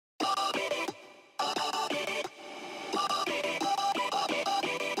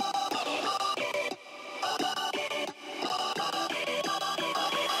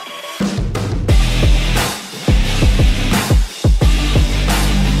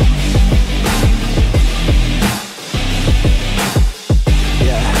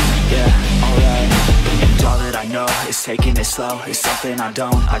slow is something I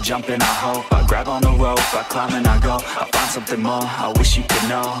don't. I jump and I hope, I grab on the rope, I climb and I go, I find something more, I wish you could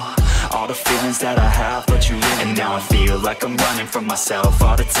know all the feelings that I have, but you really. And now I feel like I'm running from myself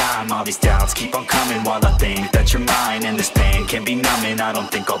all the time. All these doubts keep on coming while I think that you're mine. And this pain can be numbing, I don't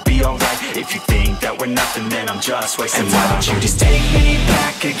think I'll be alright. If you think that we're nothing, then I'm just wasting time. And why don't you just take me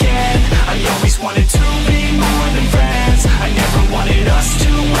back again? I always wanted to be more than friends. I never wanted us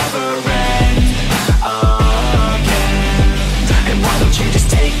to ever end again. And why don't you just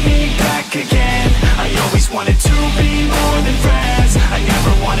take me back again? I always wanted to be more than friends. I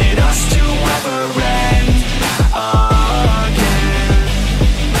never wanted us to ever end again.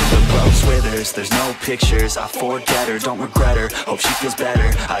 The rose withers, there's no pictures. I forget her, don't regret her, hope she feels better.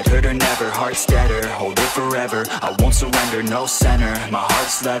 I'd hurt her never, heart steadier, hold it forever. I won't surrender, no center, my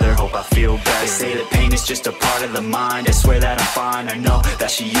heart's leather, hope I feel better. They say that pain is just a part of the mind. I swear that I'm fine, I know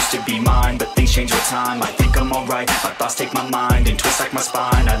that she used to be mine. But things change with time, I think I'm alright. My thoughts take my mind and twist like my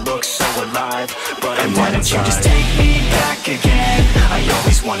spine. I look so alive, but I'm dead inside. Why don't you just take me back again? I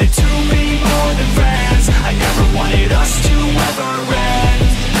always wanted to be more than friends. I never wanted us to ever end